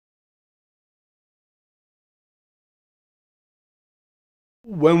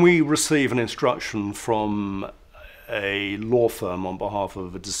When we receive an instruction from a law firm on behalf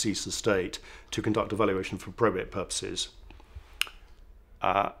of a deceased estate to conduct a valuation for probate purposes,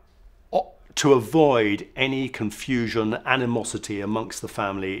 to avoid any confusion, animosity amongst the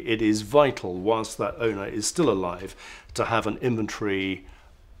family, it is vital, whilst that owner is still alive, to have an inventory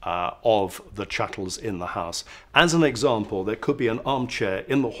of the chattels in the house. As an example, there could be an armchair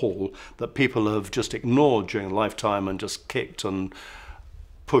in the hall that people have just ignored during a lifetime and just kicked and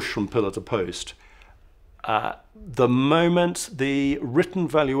pushed from pillar to post. The moment the written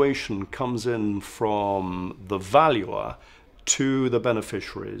valuation comes in from the valuer to the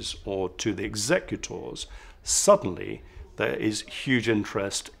beneficiaries or to the executors, suddenly there is huge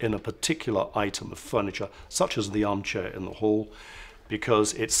interest in a particular item of furniture, such as the armchair in the hall,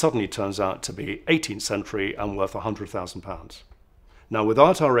 because it suddenly turns out to be 18th century and worth £100,000. Now,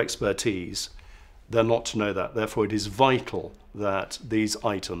 without our expertise, they're not to know that. Therefore, it is vital that these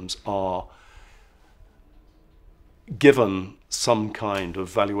items are given some kind of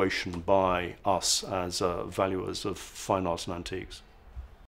valuation by us as valuers of fine arts and antiques.